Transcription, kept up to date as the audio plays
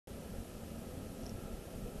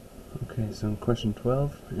Okay, so in question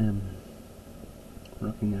 12, we're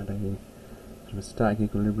looking at a sort of a static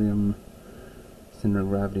equilibrium center of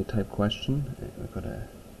gravity type question. We've got a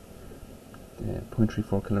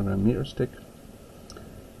 0.34 kilogram meter stick.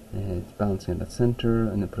 It's balancing at that center,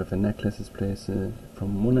 and if a necklace is placed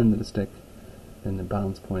from one end of the stick, then the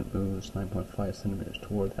balance point moves 9.5 centimeters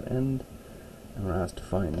toward that end, and we're asked to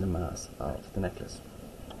find the mass of the necklace.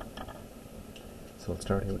 So we'll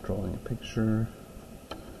start here with drawing a picture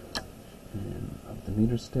of the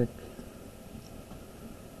meter stick.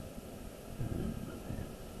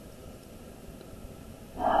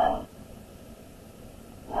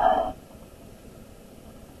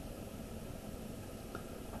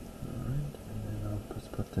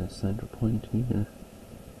 Put the center point here,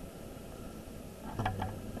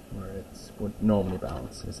 where it's what normally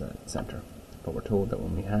balance is at center. But we're told that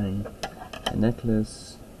when we hang a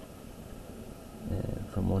necklace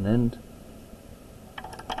from one end,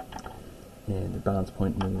 the balance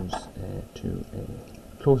point moves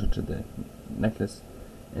closer to the necklace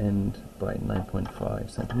end by 9.5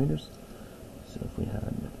 centimeters. So if we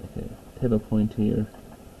had like a pivot point here,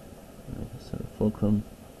 like a sort of fulcrum,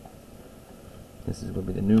 this will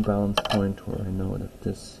be the new balance point, where I know that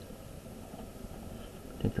this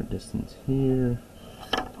particular distance here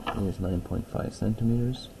is 9.5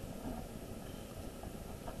 centimeters.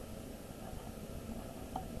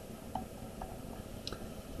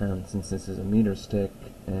 And since this is a meter stick,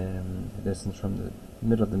 the distance from the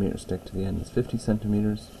middle of the meter stick to the end is 50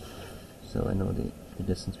 centimeters. So I know the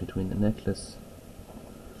distance between the necklace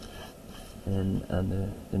and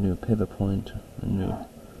the new pivot point, the new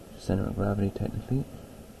center of gravity technically,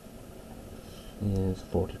 is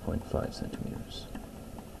 40.5 centimeters.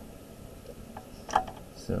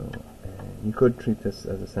 So you could treat this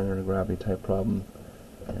as a center of gravity type problem,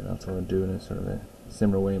 and I'll sort of do it in a sort of a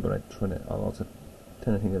similar way, but I'll also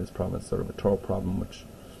tend to think of this problem as sort of a torque problem, which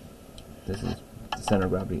the center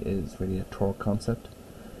of gravity is really a torque concept.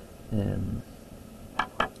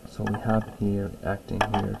 So we have here, acting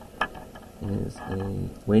here, is a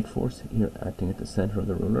weight force here acting at the center of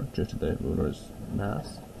the ruler due to the ruler's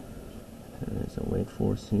mass. There is a weight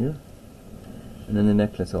force here, and then the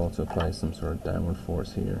necklace also applies some sort of downward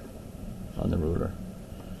force here on the ruler,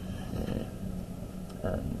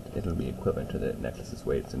 and it'll be equivalent to the necklace's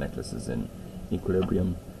weight. The necklace is in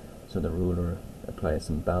equilibrium, so the ruler applies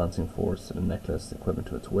some balancing force to the necklace equivalent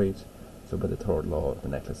to its weight. So by the third law, the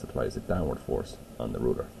necklace applies a downward force on the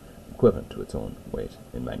ruler equivalent to its own weight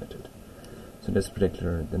in magnitude. So in this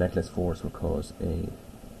particular, the necklace force will cause a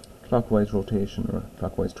clockwise rotation or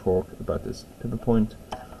clockwise torque about this pivot point,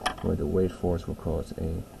 where the weight force will cause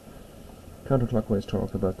a counterclockwise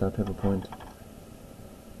torque about that pivot point.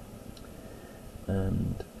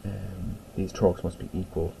 And these torques must be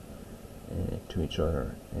equal to each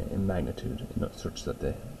other in magnitude, such that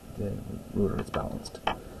the ruler is balanced.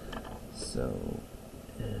 So,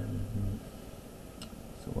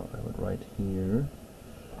 so what I would write here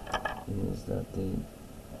is that the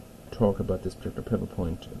torque about this particular pivot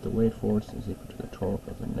point of the weight force is equal to the torque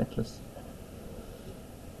of the necklace,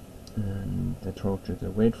 and the torque due to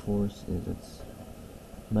the weight force is its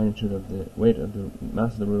magnitude of the weight of the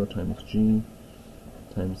mass of the ruler times g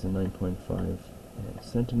times the 9.5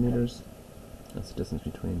 centimeters. That's the distance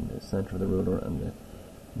between the center of the ruler and the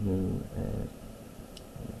new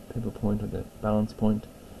pivot point, or the balance point,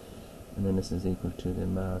 and then this is equal to the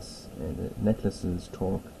mass, the necklace's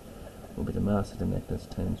torque will be the mass of the necklace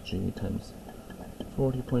times g times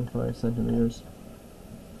 40.5 centimeters.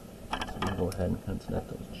 So we'll go ahead and cancel out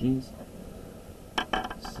those g's.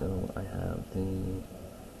 So I have and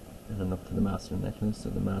I'm looking for the mass of the necklace, so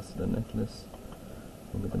the mass of the necklace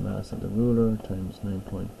will be the mass of the ruler times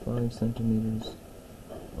 9.5 centimeters,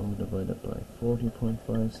 all divided by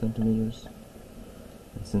 40.5 centimeters.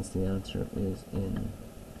 And since the answer is in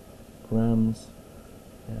grams,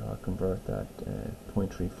 I'll convert that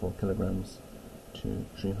 0.34 kilograms to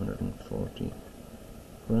 340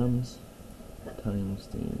 grams times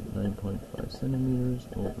the 9.5 centimeters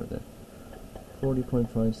over the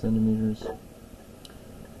 40.5 centimeters,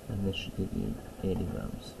 and this should give you 80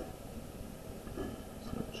 grams.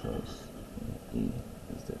 So choice E.